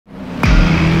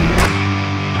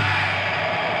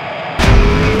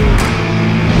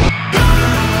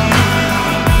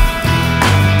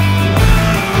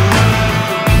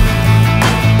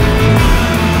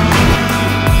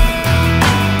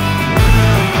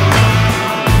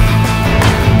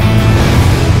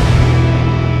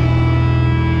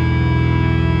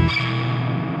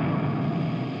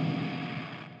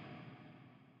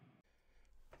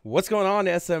What's going on,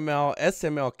 SML?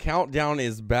 SML Countdown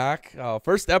is back.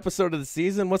 First episode of the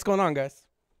season. What's going on, guys?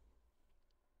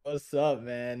 What's up,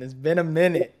 man? It's been a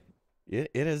minute.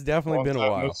 It has definitely Long been a time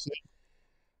no while. see.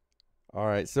 All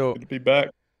right, so Good to be back.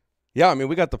 yeah, I mean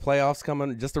we got the playoffs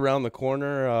coming just around the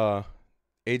corner.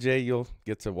 AJ, you'll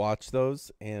get to watch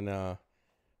those, and That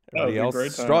would everybody be a else.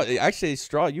 great time.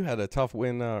 Straw, you had a tough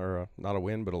win, or not a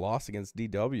win, but a loss against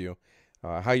DW.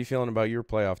 How you feeling about your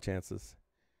playoff chances?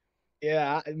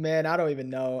 Yeah, man, I don't even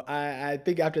know. I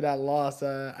think after that loss,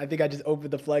 I think I just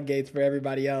opened the floodgates for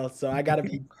everybody else. So I got to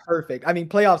be perfect. I mean,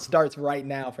 playoff starts right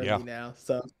now for Yeah, me now.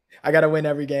 So I got to win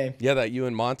every game. yeah, that you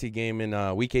and Monty game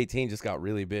in week 18 just got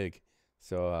really big.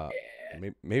 So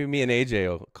maybe me and AJ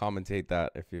will commentate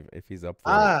that if he's up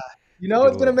for it. Ah, Get a it's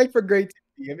gonna little. make for great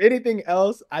TV. If anything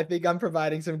else, I think I'm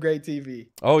providing some great TV.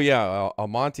 Oh yeah, a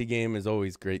Monty game is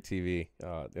always great TV.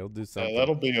 They'll do Yeah, something.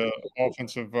 that'll be a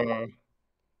offensive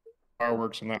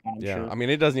fireworks in that one, I'm Yeah, sure. I mean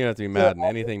it doesn't even have to be So, Madden.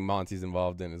 Anything Monty's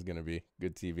involved in is gonna be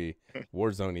good TV.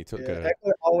 Warzone, he took yeah, a.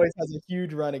 Eckler always has a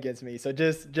huge run against me. So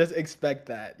just expect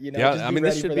that. Yeah, Just I be mean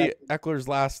this ready should for that. be Eckler's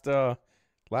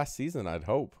last season. I'd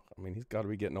hope. I mean he's got to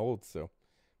be getting old, so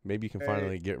maybe you can Right.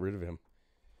 finally get rid of him.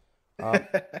 Um,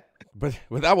 but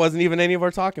that wasn't even any of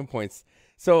our talking points.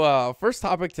 So first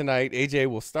topic tonight, AJ,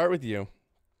 we'll start with you.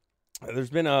 There's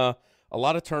been a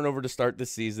lot of turnover to start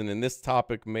this season, and this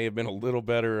topic may have been a little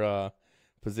better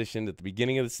positioned at the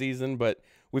beginning of the season, but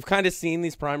we've kind of seen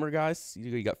these primer guys.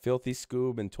 You got Filthy,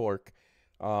 Scoob, and Torque.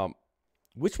 Um,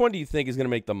 which one do you think is going to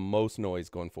make the most noise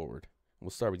going forward?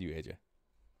 We'll start with you, AJ.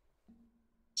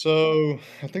 So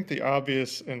I think the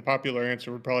obvious and popular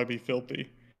answer would probably be Filthy,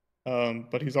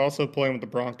 but he's also playing with the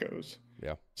Broncos.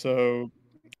 Yeah. So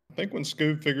I think when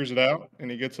Scoob figures it out and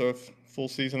he gets a full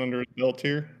season under his belt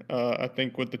here, I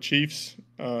think with the Chiefs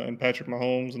and Patrick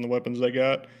Mahomes and the weapons they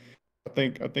got, I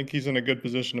think he's in a good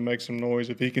position to make some noise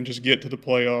if he can just get to the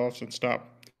playoffs and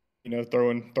stop,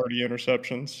 throwing 30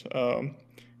 interceptions.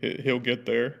 He'll get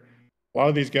there. A lot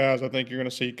of these guys, I think you're going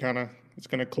to see kind of it's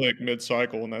going to click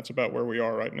mid-cycle, and that's about where we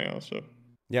are right now. So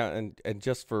Yeah, and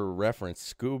just for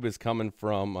reference, Scoob is coming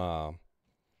from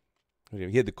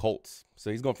he had the Colts.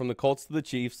 So he's going from the Colts to the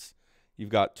Chiefs. You've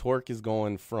got Torque is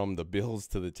going from the Bills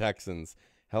to the Texans.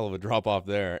 Hell of a drop off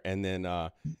there. And then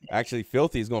actually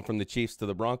Filthy is going from the Chiefs to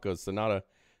the Broncos. So not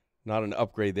an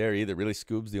upgrade there either. Really,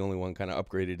 Scoob's the only one kind of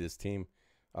upgraded his team.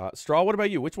 Straw, what about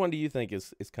you? Which one do you think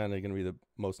is kind of going to be the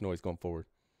most noise going forward?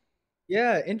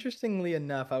 Yeah, interestingly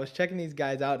enough, I was checking these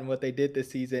guys out and what they did this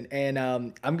season, and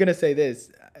I'm gonna say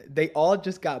this: they all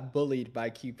just got bullied by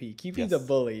QP. QP's a Yes.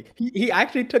 bully. He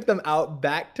actually took them out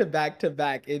back to back to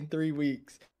back in 3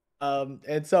 weeks.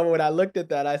 And so when I looked at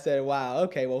that, I said, "Wow,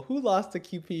 okay, well, who lost to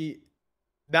QP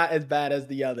not as bad as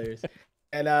the others?"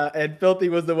 And Filthy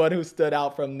was the one who stood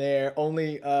out from there,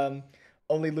 only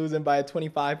losing by a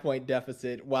 25-point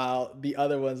deficit, while the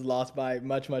other ones lost by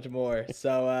much, much more.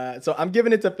 So I'm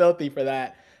giving it to Filthy for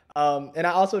that. And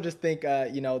I also just think,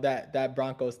 that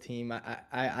Broncos team.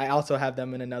 I also have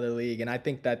them in another league, and I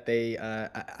think that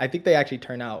I think they actually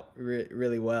turn out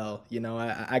really well.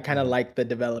 I kind of Mhm. like the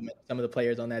development of some of the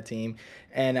players on that team,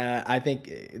 and I think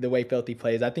the way Filthy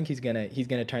plays, I think he's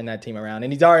gonna turn that team around,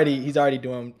 and he's already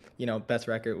doing best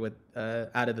record with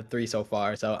out of the three so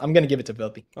far. So I'm gonna give it to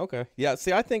Filthy. Okay. Yeah.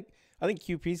 See, I think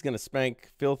QP's going to spank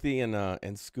Filthy and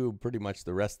Scoob pretty much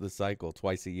the rest of the cycle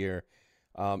twice a year.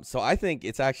 So I think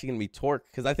it's actually going to be Torque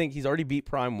because I think he's already beat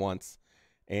Prime once,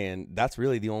 and that's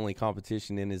really the only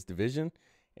competition in his division.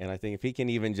 And I think if he can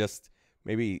even just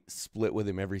maybe split with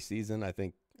him every season, I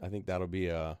think that'll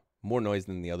be more noise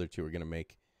than the other two are going to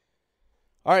make.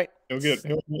 All right.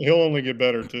 he'll only get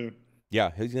better too.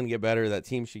 Yeah, he's going to get better. That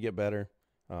team should get better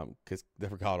because they're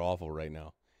god awful right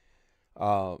now.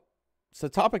 Uh, so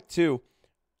topic two,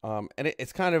 and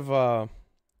it's kind of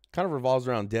revolves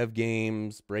around dev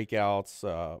games,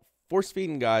 breakouts, force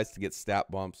feeding guys to get stat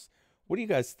bumps. What do you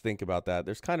guys think about that?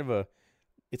 It's kind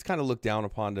of looked down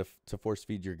upon to force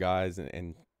feed your guys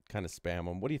and kind of spam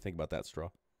them. What do you think about that,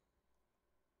 Straw?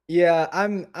 Yeah,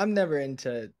 I'm never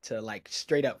into like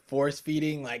straight up force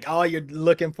feeding. Like all you're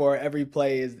looking for every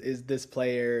play is this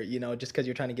player, just because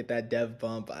you're trying to get that dev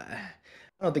bump. I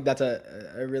don't think that's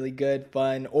a really good,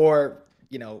 fun, or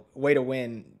way to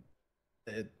win.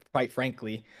 uh, Quite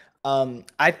frankly.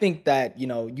 I think that,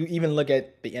 you even look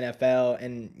at the NFL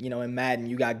and, in Madden,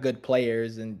 you got good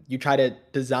players and you try to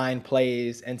design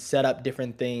plays and set up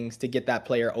different things to get that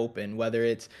player open, whether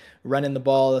it's running the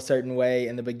ball a certain way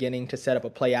in the beginning to set up a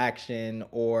play action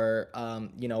or,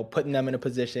 putting them in a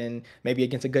position maybe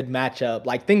against a good matchup.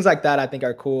 Like things like that, I think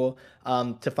are cool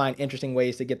to find interesting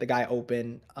ways to get the guy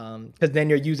open. Because then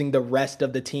you're using the rest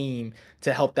of the team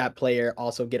to help that player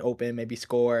also get open, maybe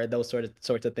score, those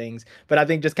sorts of things. But I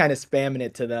think just kind of spamming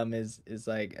it to them is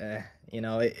like,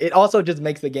 it also just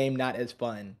makes the game not as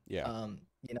fun. Yeah.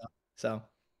 So.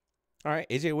 All right,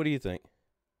 AJ, what do you think?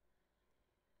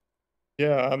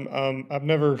 Yeah, I've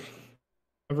never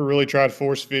really tried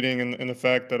force feeding in the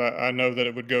fact that I know that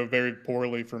it would go very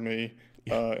poorly for me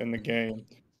Yeah. in the game.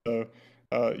 So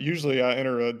usually I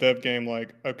enter a dev game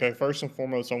like, okay, first and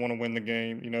foremost, I want to win the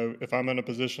game. If I'm in a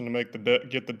position to make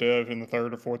get the dev in the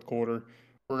third or fourth quarter,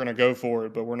 we're gonna go for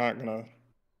it, but we're not gonna,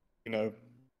 you know,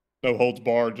 no holds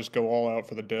barred, just go all out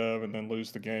for the dev and then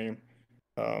lose the game.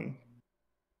 Um,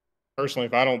 Personally,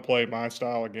 if I don't play my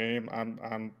style of game,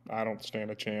 I don't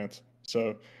stand a chance.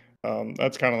 So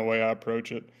that's kind of the way I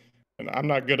approach it. And I'm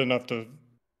not good enough to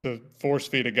force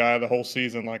feed a guy the whole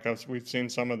season like we've seen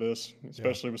some of this, Yeah.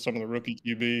 especially with some of the rookie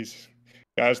QBs.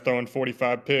 Guys throwing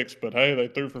 45 picks, but hey, they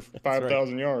threw for That's right.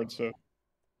 5,000 yards.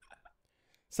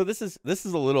 So this is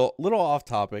a little off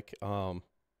topic,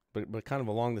 but kind of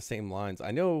along the same lines.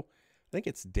 I think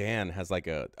it's Dan has like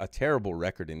a terrible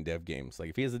record in dev games. Like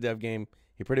if he has a dev game,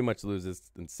 he pretty much loses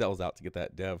and sells out to get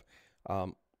that dev.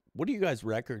 What do you guys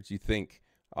records you think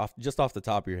off the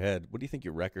top of your head? What do you think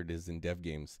your record is in dev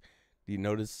games? Do you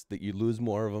notice that you lose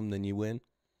more of them than you win?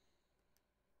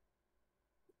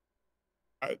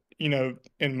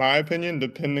 In my opinion,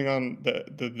 depending on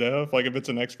the dev, like if it's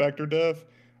an X Factor dev,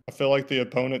 I feel like the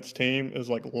opponent's team is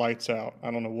like lights out.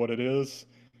 I don't know what it is,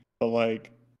 but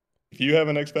like if you have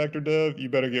an X Factor dev, you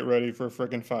better get ready for a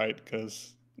freaking fight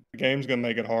because the game's gonna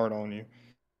make it hard on you.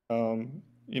 Um,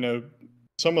 you know,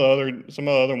 some of the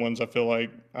other ones, I feel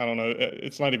like I don't know.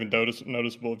 It's not even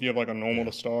noticeable if you have like a normal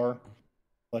Yeah. to star.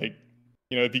 Like,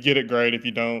 if you get it, great. If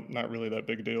you don't, not really that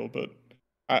big a deal. But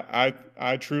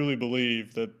I truly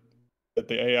believe that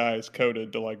the AI is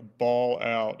coded to like ball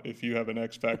out if you have an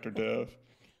X Factor dev.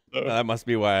 So That must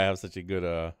be why I have such a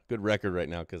good record right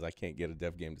now because I can't get a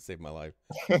dev game to save my life.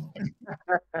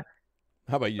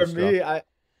 How about you, For Straw? me,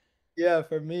 Yeah,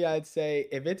 for me, I'd say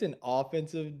if it's an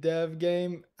offensive dev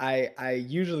game, I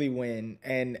usually win,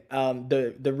 and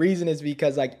the reason is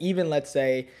because like even let's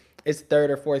say it's third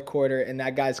or fourth quarter and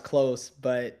that guy's close,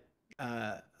 but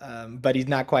he's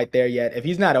not quite there yet. If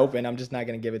he's not open, I'm just not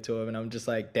gonna give it to him, and I'm just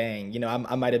like, dang,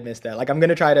 I might have missed that. Like I'm Yeah.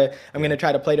 gonna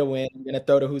try to play to win. I'm gonna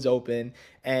throw to who's open,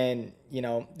 and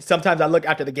sometimes I look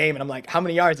after the game and I'm like, how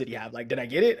many yards did he have? Like, did I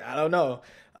get it? I don't know.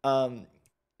 Um,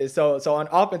 so on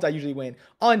offense, I usually win.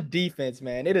 On defense,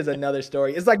 man, it is another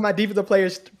story. It's like my defensive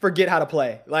players forget how to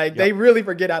play. Like Yep. they really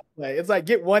forget how to play. It's like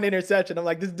get one interception. I'm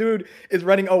like, this dude is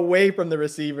running away from the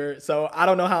receiver. So I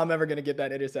don't know how I'm ever gonna get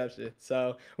that interception.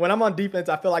 So when I'm on defense,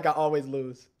 I feel like I always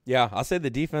lose. Yeah, I'll say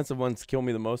the defensive ones kill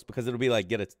me the most because it'll be like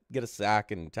get a sack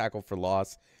and tackle for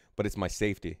loss, but it's my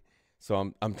safety.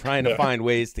 So I'm trying to yeah, find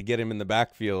ways to get him in the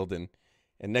backfield and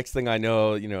next thing I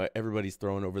know, everybody's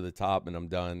throwing over the top and I'm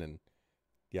done and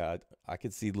yeah, I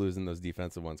could see losing those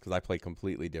defensive ones because I play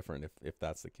completely different if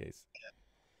that's the case.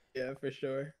 Yeah, for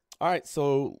sure. All right,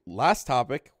 so last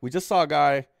topic. We just saw a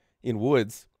guy in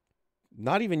Woods,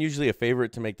 not even usually a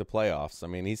favorite to make the playoffs. I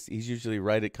mean, he's usually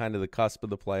right at kind of the cusp of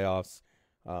the playoffs.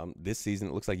 This season,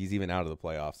 it looks like he's even out of the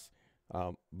playoffs.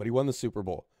 But he won the Super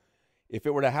Bowl. If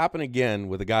it were to happen again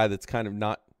with a guy that's kind of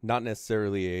not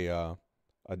necessarily a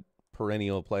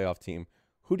perennial playoff team,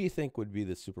 who do you think would be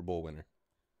the Super Bowl winner?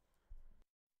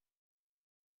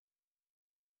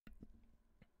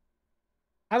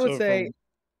 I would so say. from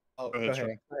Oh, go go ahead, sir.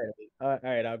 ahead. Go ahead. All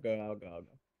right, I'll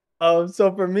go.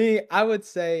 So for me, I would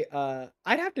say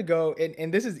I'd have to go,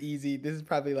 and this is easy. This is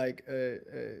probably like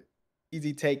a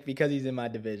easy take because he's in my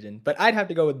division, but I'd have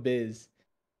to go with Biz.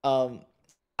 Um,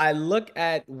 I look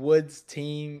at Wood's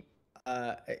team.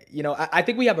 I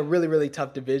think we have a really, really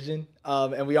tough division,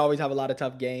 and we always have a lot of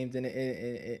tough games, and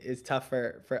it's tough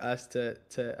for us to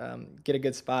get a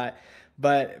good spot.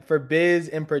 But for Biz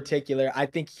in particular, I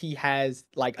think he has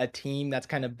like a team that's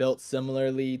kind of built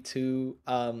similarly to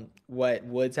what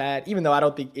Woods had, even though I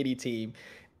don't think any team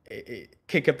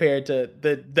could compare to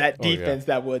that Oh yeah. defense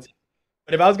that Woods.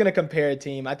 But if I was going to compare a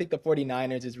team, I think the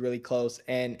 49ers is really close.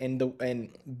 And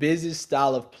Biz's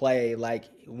style of play, like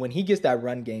when he gets that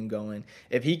run game going,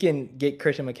 if he can get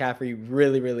Christian McCaffrey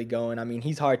really, really going, I mean,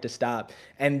 he's hard to stop.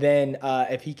 And then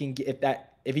if he can get if that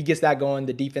if he gets that going,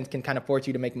 the defense can kind of force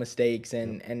you to make mistakes,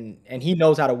 and he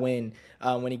knows how to win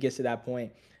when he gets to that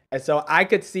point. And so I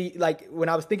could see, like, when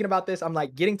I was thinking about this, I'm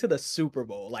like, getting to the Super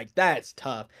Bowl, like, that's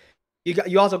tough.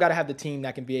 You also got to have the team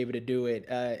that can be able to do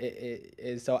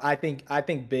it. So I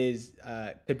think Biz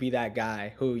could be that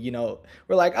guy who,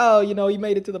 we're like, oh, he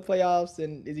made it to the playoffs,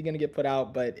 and is he gonna get put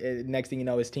out? But next thing you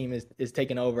know, his team is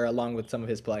taking over along with some of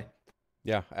his play.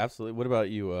 Yeah, absolutely. What about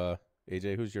you,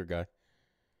 AJ? Who's your guy?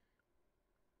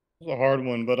 It's a hard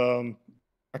one, but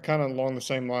I kind of along the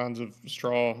same lines of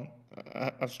Straw.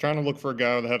 I was trying to look for a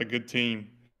guy that had a good team,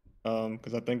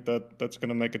 because I think that's going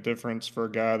to make a difference for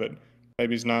a guy that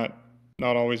maybe he's not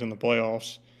always in the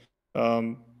playoffs.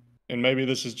 Um, and maybe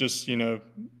this is just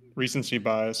recency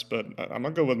bias, but I'm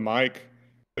gonna go with Mike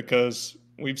because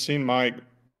we've seen Mike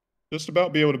just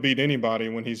about be able to beat anybody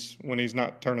when he's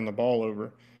not turning the ball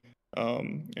over.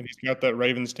 And he's got that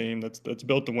Ravens team that's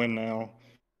built to win now.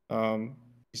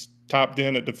 He's topped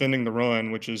in at defending the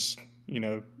run, which is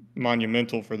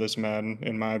monumental for this man,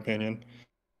 in my opinion.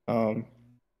 Um,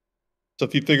 so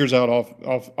if he figures out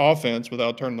off offense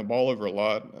without turning the ball over a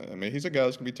lot, I mean, he's a guy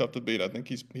that's gonna be tough to beat. I think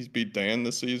he's beat Dan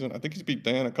this season. I think he's beat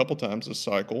Dan a couple times this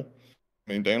cycle.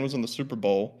 I mean, Dan was in the Super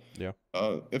Bowl. Yeah.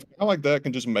 If a guy like that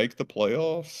can just make the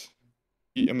playoffs,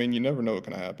 I mean, you never know what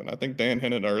can happen. I think Dan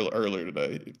hinted earlier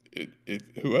today. If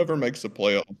whoever makes the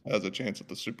playoffs has a chance at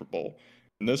the Super Bowl.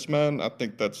 And this man, I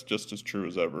think that's just as true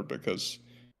as ever because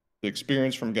the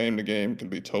experience from game to game can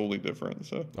be totally different.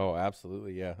 So. Oh,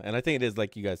 absolutely, yeah. And I think it is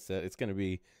like you guys said. It's going to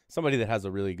be somebody that has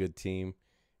a really good team,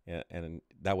 and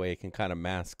that way it can kind of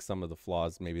mask some of the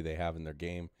flaws maybe they have in their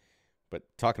game. But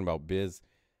talking about Biz,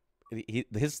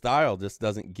 his style just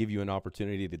doesn't give you an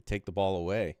opportunity to take the ball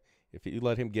away. If you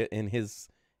let him get in his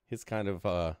kind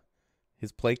of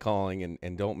his play calling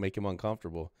and don't make him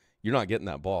uncomfortable, you're not getting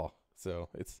that ball. So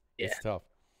it's tough.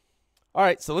 All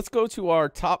right, so let's go to our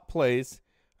top plays.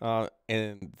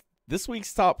 And this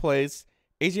week's top plays,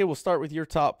 AJ, we'll start with your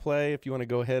top play if you want to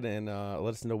go ahead and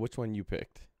let us know which one you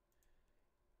picked.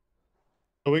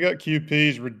 So we got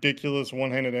QP's ridiculous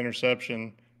one-handed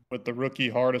interception with the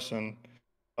rookie Hardison.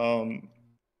 I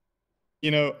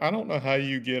don't know how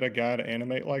you get a guy to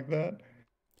animate like that.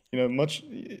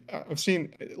 I've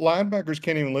seen linebackers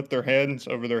can't even lift their hands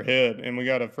over their head, and we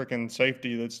got a freaking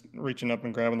safety that's reaching up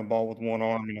and grabbing the ball with one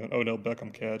arm, Odell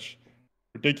Beckham catch.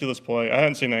 Ridiculous play. I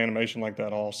hadn't seen an animation like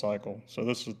that all cycle. So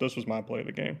this was my play of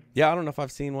the game. Yeah, I don't know if I've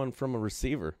seen one from a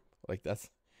receiver. Like that's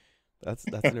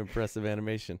an impressive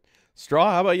animation.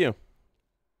 Straw, how about you?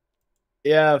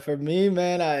 Yeah, for me,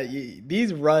 man,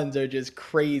 these runs are just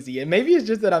crazy, and maybe it's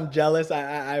just that I'm jealous.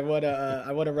 I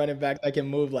wanna run it back that can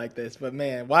move like this, but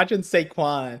man, watching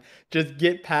Saquon just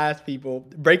get past people,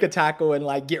 break a tackle, and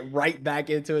like get right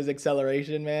back into his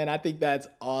acceleration, man, I think that's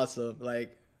awesome.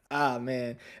 Like,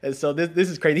 man, and so this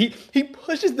is crazy. He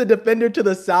pushes the defender to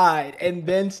the side, and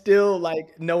then still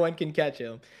like no one can catch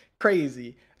him.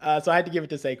 Crazy. So I had to give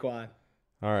it to Saquon.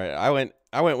 All right, I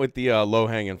went with the low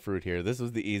hanging fruit here. This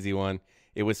was the easy one.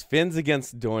 It was Fins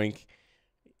against Doink.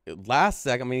 Last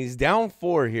second, I mean, he's down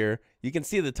 4 here. You can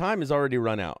see the time has already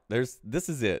run out. This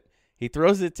is it. He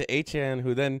throws it to HN,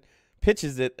 who then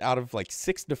pitches it out of like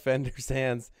 6 defenders'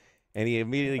 hands, and he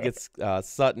immediately gets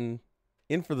Sutton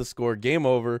in for the score. Game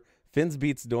over. Fins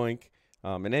beats Doink.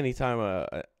 And anytime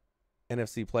a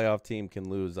NFC playoff team can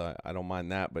lose, I don't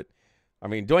mind that. But, I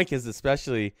mean, Doink is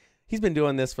especially – he's been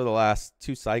doing this for the last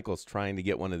 2 cycles trying to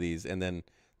get one of these, and then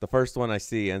 – the first one I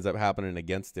see ends up happening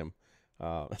against him.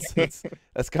 So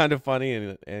that's kind of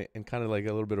funny and kind of like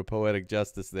a little bit of poetic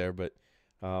justice there. But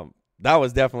that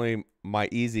was definitely my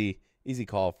easy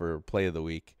call for play of the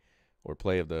week or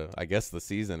play of the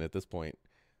season at this point.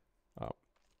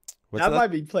 That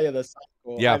might be play of the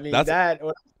cycle. Yeah, I mean, I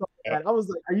was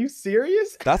like, are you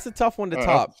serious? That's a tough one to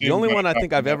top. The only one I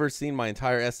think I've ever seen my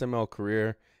entire SML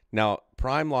career. Now,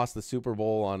 Prime lost the Super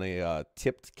Bowl on a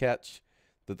tipped catch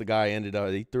that the guy ended up,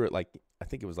 he threw it like, I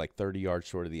think it was like 30 yards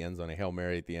short of the end zone, a Hail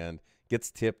Mary at the end,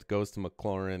 gets tipped, goes to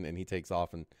McLaurin, and he takes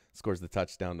off and scores the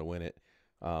touchdown to win it.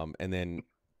 And then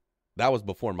that was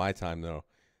before my time, though.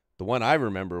 The one I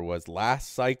remember was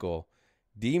last cycle,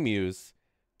 D-Muse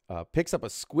picks up a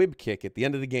squib kick at the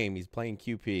end of the game. He's playing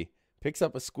QP. Picks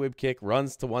up a squib kick,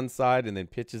 runs to one side, and then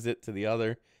pitches it to the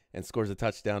other and scores a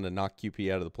touchdown to knock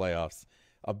QP out of the playoffs.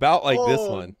 About like this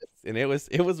one. And it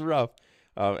was rough.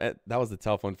 That was a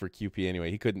tough one for QP anyway.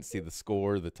 He couldn't see the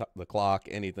score, the clock,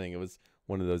 anything. It was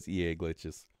one of those EA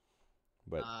glitches.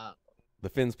 But the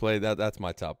Fins play, that's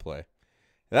my top play.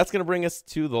 And that's going to bring us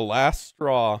to the last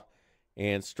straw.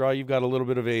 And Straw, you've got a little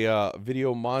bit of a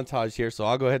video montage here, so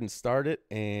I'll go ahead and start it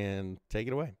and take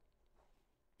it away.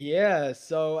 Yeah,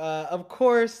 so of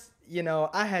course,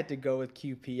 I had to go with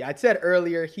QP. I said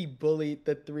earlier he bullied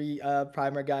the three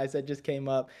primer guys that just came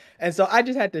up. And so I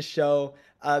just had to show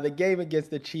the game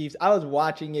against the Chiefs. I was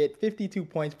watching it, 52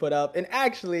 points put up. And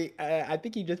actually, I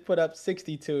think he just put up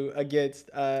 62 against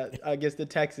the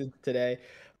Texans today.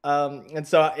 And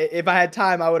so if I had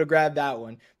time, I would have grabbed that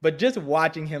one. But just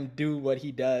watching him do what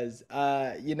he does,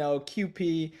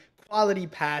 QP, quality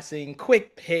passing,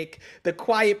 quick pick, the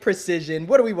quiet precision.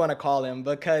 What do we want to call him?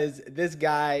 Because this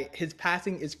guy, his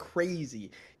passing is crazy.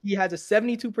 He has a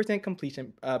 72%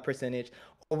 completion percentage,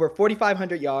 over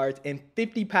 4,500 yards, and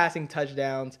 50 passing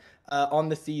touchdowns on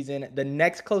the season. The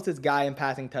next closest guy in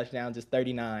passing touchdowns is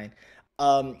 39.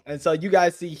 And so you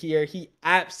guys see here, he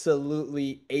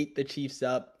absolutely ate the Chiefs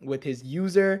up with his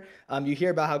user. You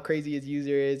hear about how crazy his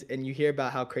user is, and you hear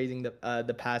about how crazy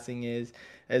the passing is.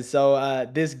 And so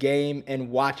this game and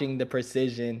watching the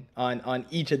precision on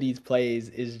each of these plays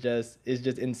is just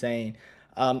insane.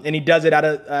 And he does it out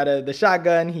of the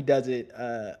shotgun. He does it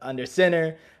under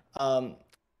center.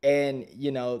 And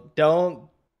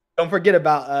don't forget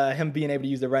about him being able to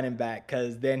use the running back,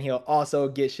 because then he'll also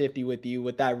get shifty with you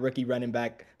with that rookie running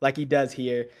back like he does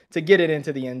here to get it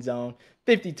into the end zone.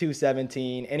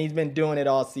 52-17, and he's been doing it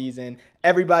all season.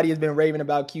 Everybody has been raving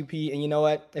about QP, and you know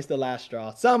what? It's the last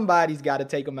straw. Somebody's got to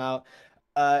take him out,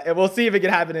 and we'll see if it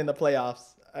can happen in the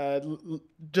playoffs,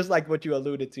 just like what you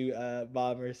alluded to,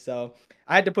 Bombers. So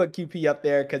I had to put QP up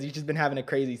there because he's just been having a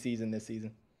crazy season this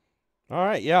season. All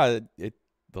right, yeah,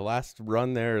 the last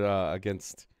run there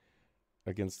against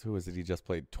who was it? He just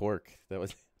played Torque. That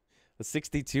was the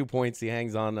 62 points he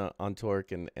hangs on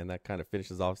Torque, and that kind of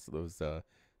finishes off those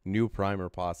new primer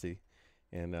posse,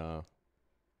 and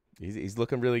he's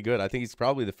looking really good. I think he's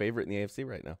probably the favorite in the AFC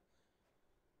right now.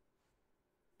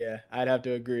 Yeah, I'd have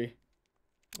to agree.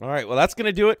 All right, well, that's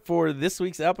gonna do it for this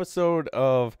week's episode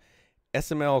of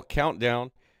SML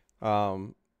Countdown.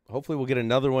 Hopefully we'll get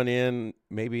another one in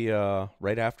maybe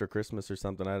right after Christmas or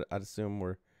something. I'd assume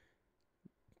we're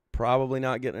probably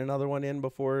not getting another one in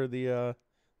before the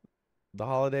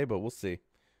holiday, but we'll see.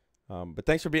 But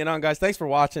thanks for being on, guys. Thanks for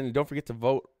watching, and don't forget to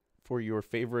vote for your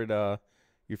favorite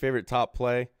top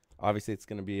play. Obviously, it's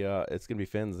gonna be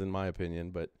Finn's in my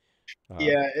opinion, but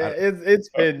yeah, it's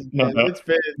Finn's. It's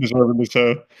Finn's. Deservedly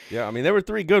so. Yeah, I mean there were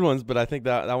three good ones, but I think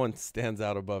that one stands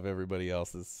out above everybody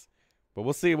else's. But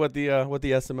we'll see what the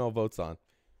SML votes on.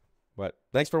 But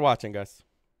thanks for watching, guys.